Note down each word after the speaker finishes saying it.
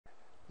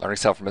Learning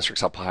Excel from Mr.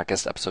 Excel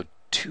Podcast, episode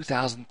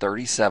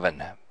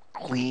 2037,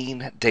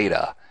 Clean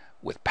Data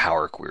with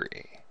Power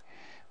Query.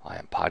 I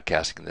am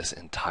podcasting this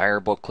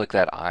entire book. Click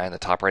that I in the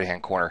top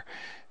right-hand corner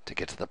to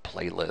get to the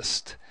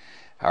playlist.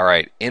 All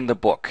right, in the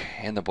book,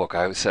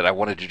 I said I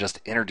wanted to just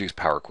introduce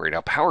Power Query.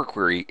 Now, Power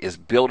Query is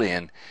built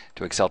in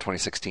to Excel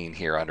 2016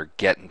 here under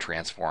Get and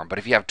Transform. But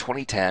if you have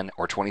 2010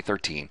 or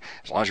 2013,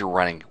 as long as you're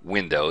running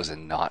Windows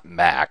and not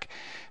Mac,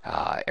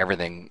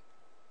 everything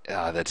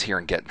that's here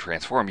in Get and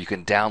Transform, you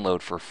can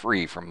download for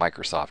free from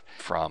Microsoft.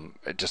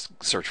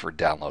 Just search for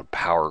download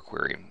Power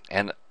Query.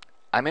 And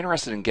I'm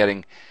interested in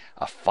getting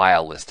a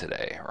file list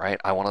today, right?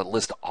 I want to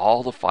list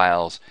all the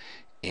files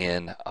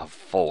in a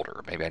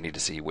folder. Maybe I need to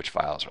see which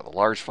files are the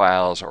large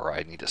files, or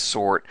I need to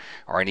sort,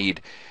 or I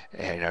need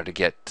to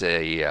get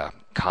a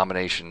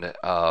combination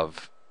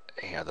of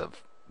the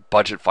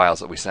budget files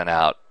that we sent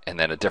out, and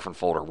then a different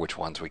folder which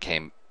ones we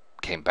came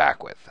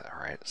back with.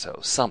 All right, so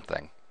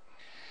something.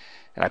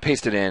 And I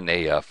pasted in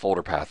a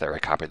folder path there. I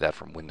copied that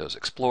from Windows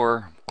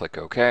Explorer. Click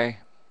OK.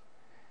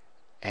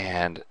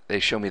 And they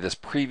show me this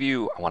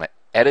preview. I want to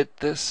edit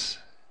this.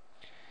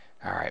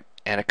 All right.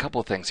 And a couple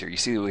of things here. You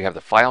see that we have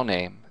the file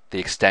name, the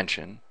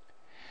extension,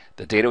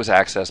 the data was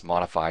accessed,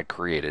 modified,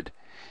 created.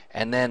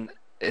 And then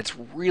it's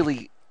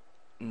really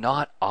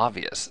not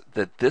obvious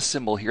that this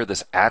symbol here,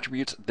 this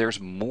attributes, there's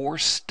more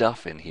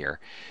stuff in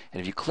here.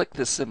 And if you click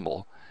this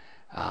symbol,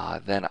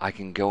 then I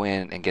can go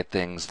in and get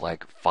things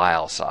like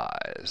file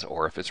size,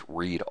 or if it's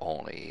read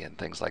only and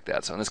things like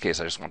that. So in this case,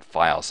 I just want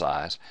file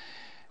size.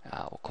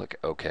 We'll click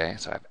OK.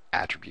 So I have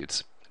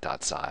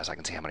attributes.size. I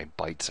can see how many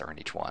bytes are in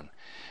each one.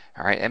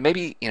 All right, and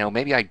maybe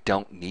I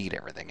don't need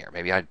everything here.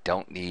 Maybe I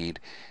don't need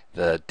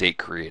the date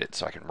created,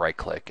 so I can right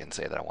click and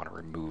say that I want to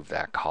remove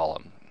that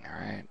column. All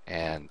right,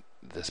 and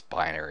this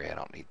binary, I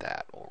don't need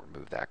that. We'll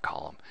remove that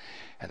column,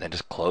 and then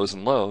just close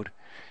and load.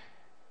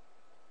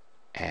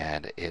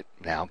 And it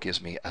now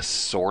gives me a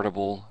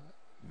sortable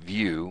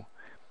view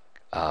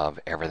of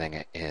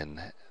everything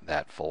in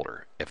that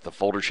folder. If the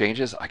folder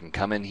changes, I can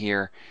come in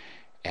here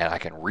and I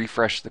can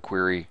refresh the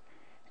query,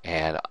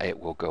 and it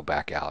will go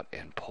back out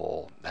and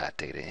pull that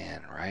data in,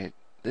 right?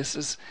 This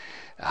is,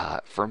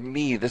 for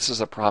me, this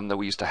is a problem that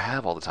we used to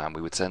have all the time.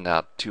 We would send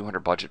out 200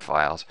 budget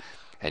files,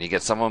 and you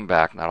get some of them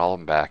back, not all of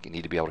them back. You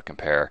need to be able to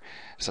compare.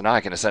 So now I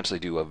can essentially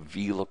do a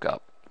VLOOKUP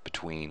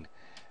between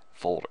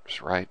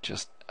folders, right?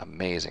 Just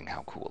amazing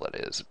how cool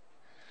that is.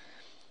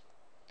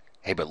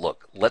 Hey, but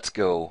look, let's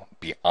go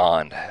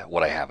beyond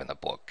what I have in the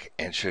book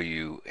and show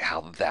you how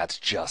that's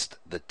just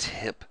the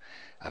tip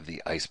of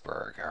the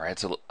iceberg. All right,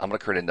 so I'm going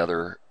to create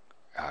another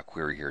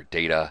query here.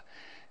 Data,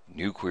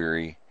 new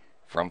query,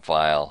 from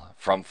file,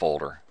 from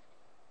folder.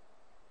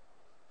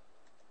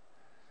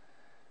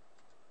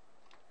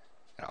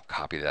 And I'll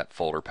copy that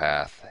folder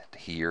path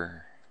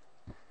here.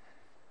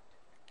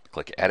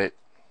 Click edit.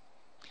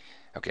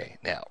 Okay,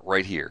 now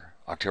right here,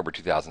 October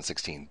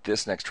 2016,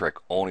 this next trick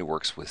only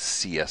works with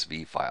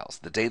CSV files.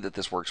 The day that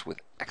this works with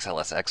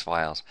XLSX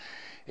files,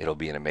 it'll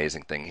be an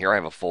amazing thing. Here I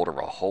have a folder of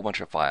a whole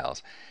bunch of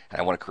files, and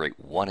I want to create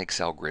one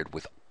Excel grid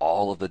with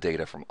all of the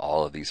data from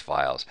all of these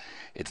files.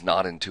 It's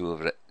not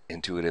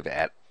intuitive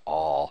at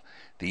all.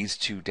 These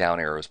two down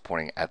arrows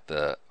pointing at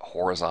the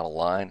horizontal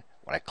line,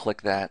 when I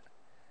click that,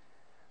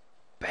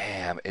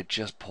 bam, it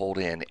just pulled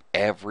in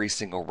every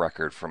single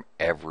record from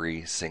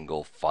every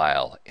single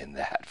file in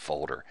that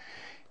folder.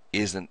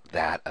 Isn't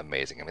that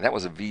amazing? I mean, that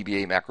was a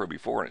VBA macro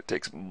before, and it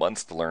takes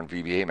months to learn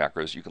VBA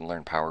macros. You can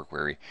learn Power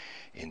Query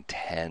in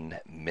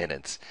 10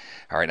 minutes.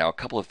 All right, now a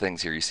couple of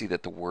things here. You see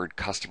that the word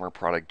customer,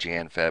 product,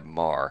 Jan, Feb,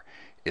 Mar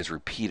is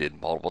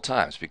repeated multiple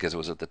times because it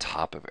was at the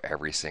top of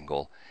every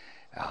single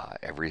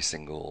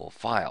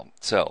file.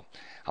 So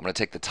I'm going to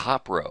take the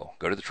top row,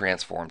 go to the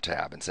Transform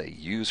tab, and say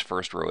Use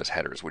First Row as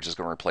Headers, which is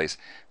going to replace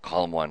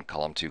column 1,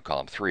 column 2,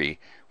 column 3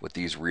 with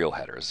these real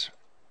headers.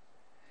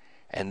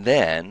 And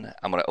then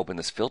I'm going to open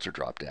this filter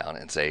drop down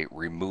and say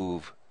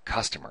Remove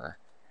Customer,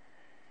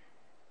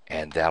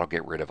 and that'll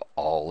get rid of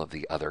all of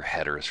the other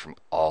headers from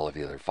all of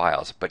the other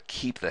files, but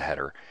keep the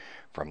header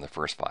from the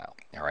first file.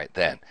 All right,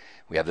 then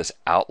we have this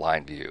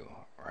outline view,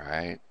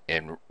 right?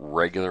 In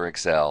regular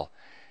Excel,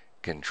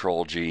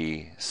 Control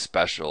G,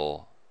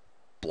 special,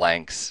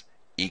 blanks,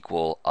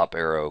 equal, up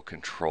arrow,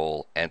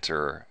 Control,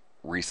 Enter,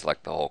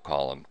 reselect the whole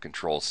column,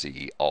 Control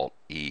C, Alt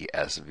E,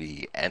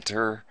 SV,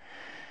 Enter.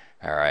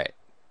 All right.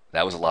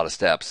 That was a lot of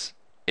steps.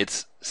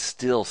 It's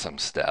still some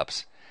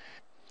steps.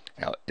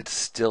 Now, it's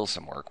still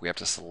some work. We have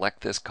to select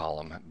this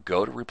column,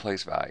 go to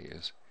Replace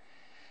Values,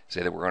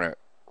 say that we're going to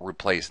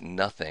replace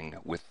nothing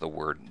with the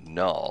word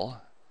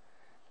null.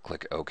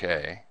 Click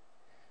OK.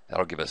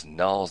 That'll give us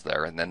nulls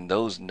there, and then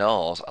those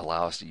nulls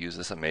allow us to use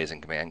this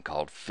amazing command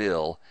called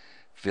fill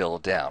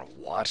down.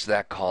 Watch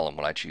that column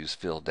when I choose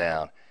fill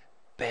down.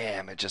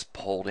 Bam, it just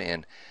pulled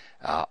in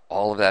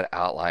all of that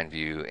outline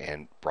view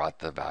and brought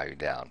the value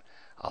down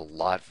a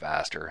lot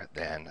faster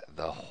than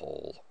the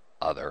whole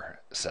other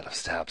set of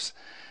steps.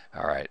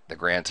 All right, the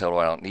grand total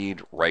I don't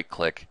need, right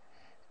click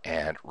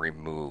and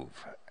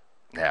remove.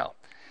 Now,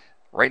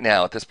 Right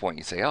now, at this point,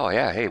 you say, oh,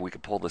 yeah, hey, we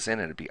could pull this in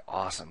and it'd be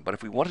awesome. But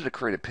if we wanted to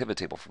create a pivot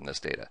table from this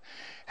data,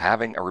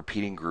 having a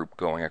repeating group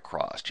going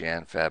across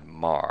Jan, Feb,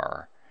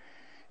 Mar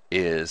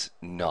is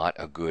not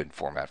a good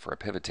format for a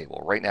pivot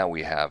table. Right now,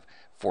 we have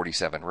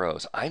 47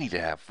 rows. I need to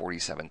have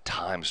 47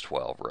 times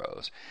 12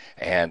 rows.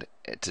 And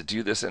to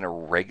do this in a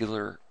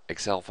regular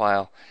Excel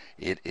file,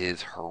 it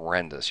is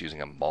horrendous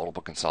using a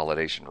multiple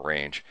consolidation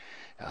range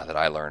that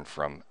I learned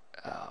from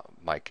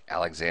Mike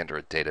Alexander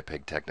at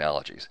DataPig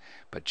Technologies.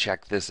 But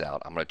check this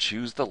out. I'm going to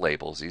choose the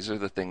labels. These are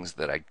the things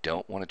that I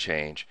don't want to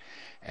change.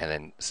 And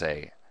then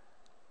say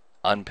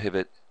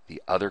unpivot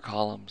the other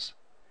columns.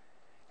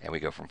 And we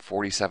go from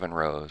 47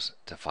 rows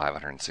to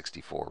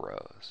 564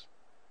 rows.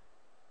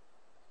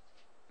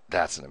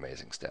 That's an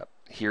amazing step.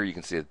 Here you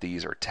can see that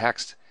these are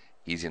text.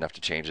 Easy enough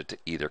to change it to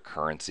either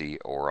currency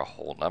or a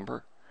whole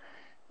number.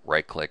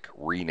 Right click,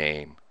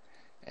 rename,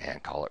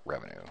 and call it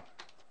revenue.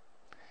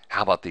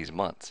 How about these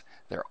months?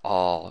 They're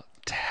all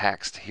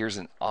text. Here's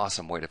an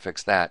awesome way to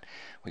fix that.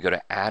 We go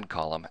to add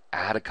column,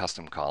 add a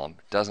custom column.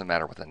 Doesn't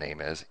matter what the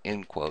name is.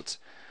 In quotes,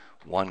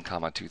 1,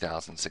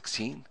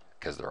 2016.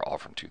 Because they're all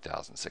from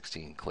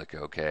 2016. Click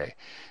OK.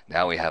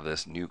 Now we have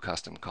this new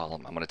custom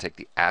column. I'm going to take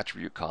the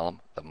attribute column,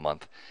 the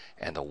month,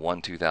 and the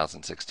 1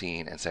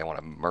 2016 and say I want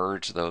to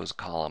merge those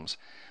columns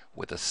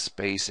with a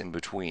space in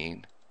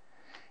between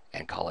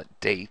and call it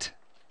date.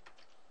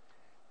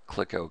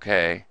 Click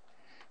OK.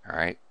 All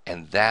right,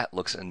 and that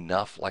looks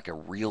enough like a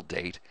real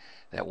date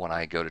that when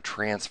I go to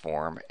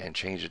transform and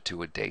change it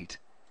to a date,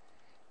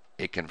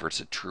 it converts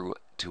it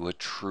to a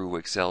true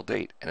Excel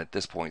date. And at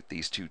this point,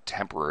 these two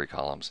temporary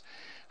columns,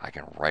 I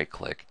can right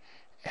click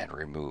and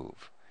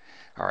remove.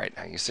 All right,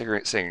 now you're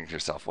saying to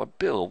yourself, well,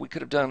 Bill, we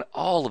could have done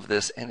all of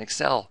this in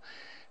Excel.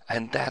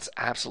 And that's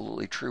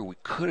absolutely true. We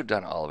could have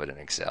done all of it in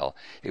Excel.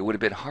 It would have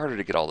been harder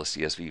to get all the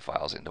CSV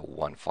files into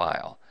one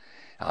file.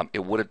 It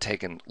would have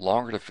taken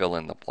longer to fill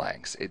in the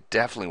blanks. It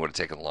definitely would have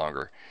taken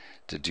longer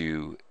to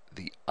do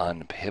the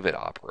unpivot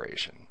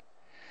operation.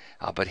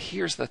 But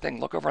here's the thing.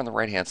 Look over on the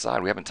right-hand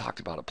side. We haven't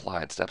talked about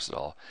applied steps at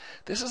all.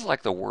 This is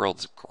like the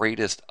world's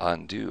greatest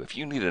undo. If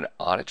you need an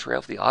audit trail,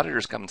 if the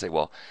auditors come and say,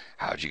 well,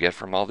 how'd you get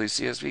from all these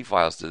CSV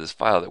files to this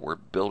file that we're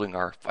building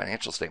our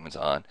financial statements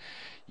on?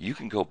 You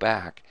can go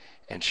back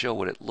and show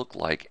what it looked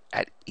like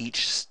at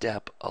each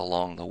step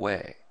along the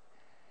way.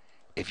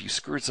 If you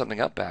screwed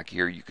something up back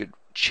here, you could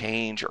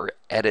change or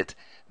edit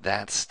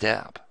that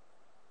step.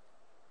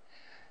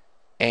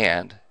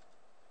 And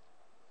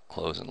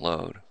close and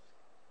load.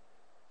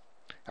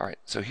 All right,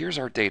 so here's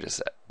our data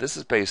set. This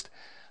is based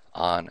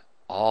on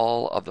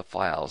all of the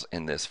files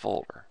in this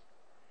folder.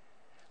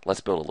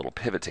 Let's build a little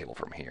pivot table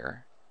from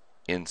here.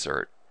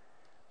 Insert,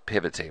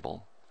 pivot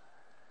table,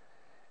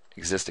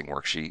 existing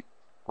worksheet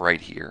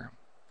right here.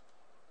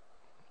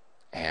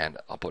 And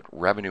I'll put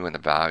revenue in the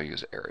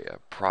values area,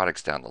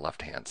 products down the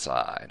left-hand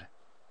side.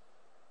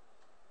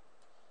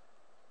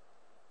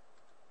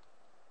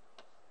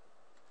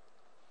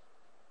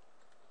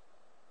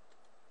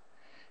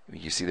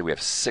 You see that we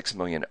have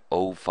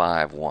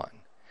 6,051.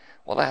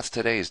 Well, that's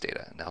today's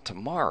data. Now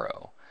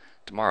tomorrow,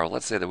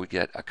 let's say that we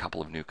get a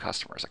couple of new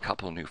customers, a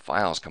couple of new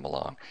files come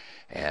along,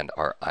 and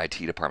our IT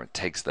department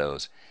takes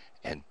those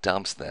and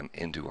dumps them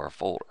into our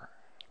folder.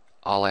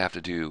 All I have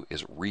to do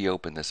is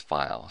reopen this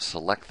file,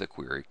 select the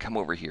query, come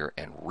over here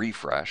and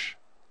refresh,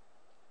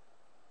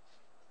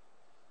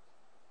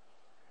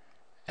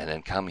 and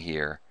then come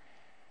here,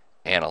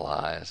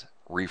 analyze,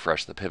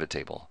 refresh the pivot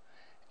table,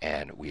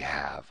 and we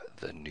have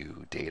the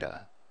new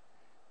data.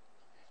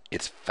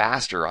 It's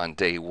faster on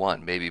day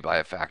one, maybe by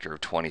a factor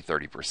of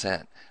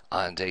 20-30%.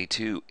 On day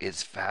two,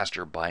 it's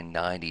faster by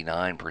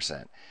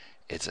 99%.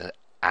 It's an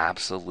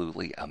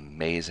absolutely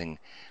amazing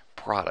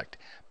product.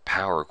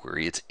 Power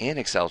Query. It's in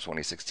Excel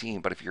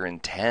 2016, but if you're in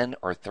 10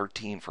 or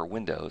 13 for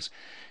Windows,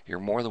 you're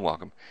more than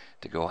welcome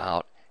to go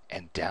out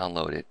and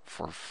download it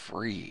for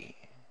free.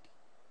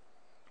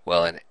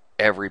 Well, in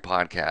every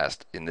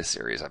podcast in this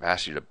series, I've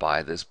asked you to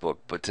buy this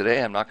book, but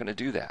today I'm not going to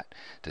do that.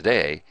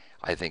 Today,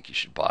 I think you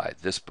should buy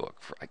this book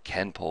for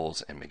Ken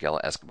Poles and Miguel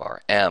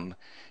Escobar. M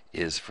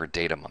is for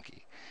Data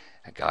Monkey,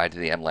 a guide to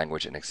the M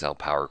language in Excel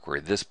Power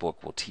Query. This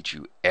book will teach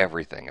you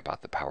everything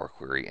about the Power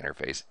Query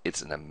interface.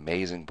 It's an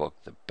amazing book,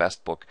 the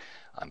best book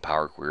on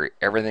Power Query.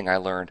 Everything I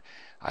learned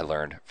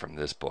from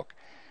this book.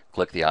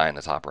 Click the I in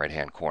the top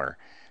right-hand corner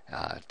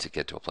to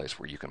get to a place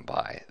where you can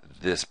buy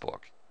this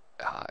book.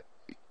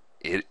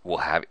 It will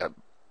have,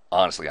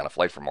 honestly, on a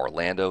flight from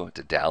Orlando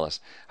to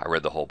Dallas, I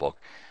read the whole book,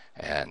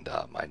 and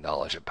my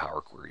knowledge of Power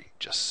Query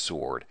just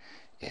soared.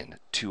 In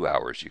 2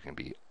 hours, you can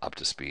be up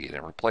to speed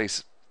and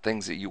replace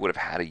things that you would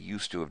have had to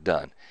used to have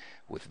done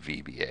with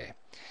VBA.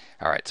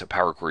 All right, so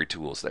Power Query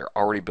tools, they're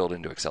already built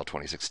into Excel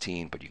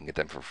 2016, but you can get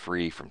them for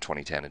free from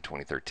 2010 and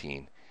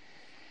 2013.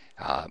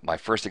 My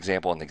first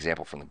example and the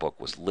example from the book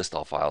was list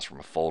all files from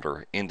a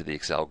folder into the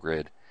Excel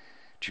grid.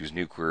 Choose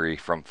new query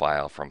from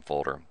file from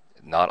folder.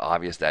 Not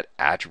obvious, that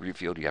attribute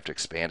field, you have to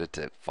expand it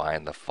to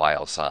find the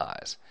file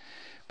size.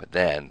 But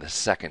then the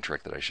second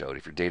trick that I showed,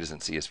 if your data's in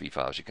CSV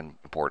files, you can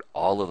import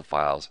all of the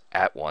files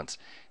at once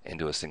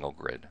into a single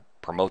grid.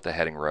 Promote the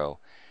heading row,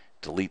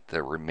 delete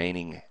the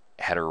remaining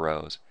header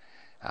rows,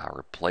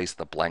 replace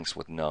the blanks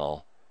with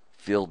null,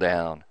 fill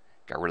down,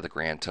 got rid of the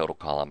grand total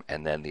column,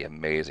 and then the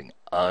amazing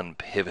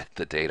unpivot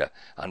the data,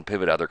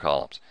 unpivot other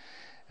columns.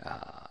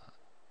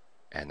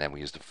 And then we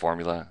use the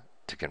formula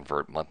to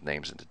convert month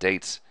names into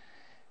dates.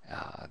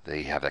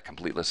 They have that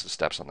complete list of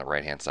steps on the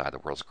right hand side, the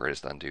world's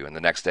greatest undo. And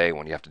the next day,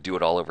 when you have to do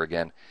it all over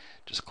again,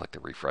 just click the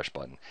refresh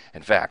button.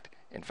 In fact,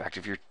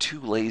 if you're too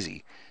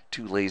lazy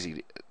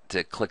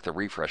to click the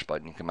refresh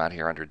button, you come out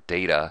here under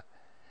Data,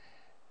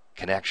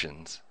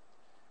 Connections,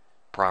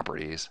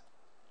 Properties,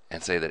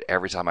 and say that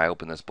every time I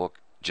open this book,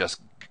 this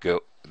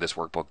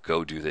workbook,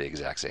 go do the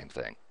exact same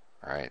thing.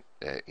 All right,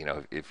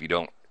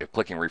 if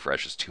clicking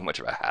refresh is too much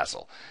of a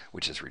hassle,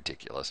 which is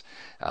ridiculous,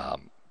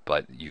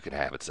 but you can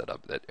have it set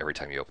up that every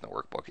time you open the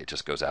workbook, it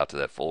just goes out to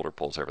that folder,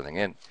 pulls everything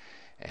in,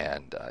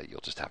 and you'll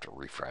just have to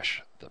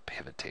refresh the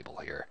pivot table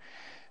here.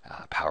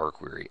 Power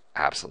Query,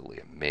 absolutely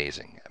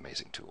amazing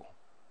tool.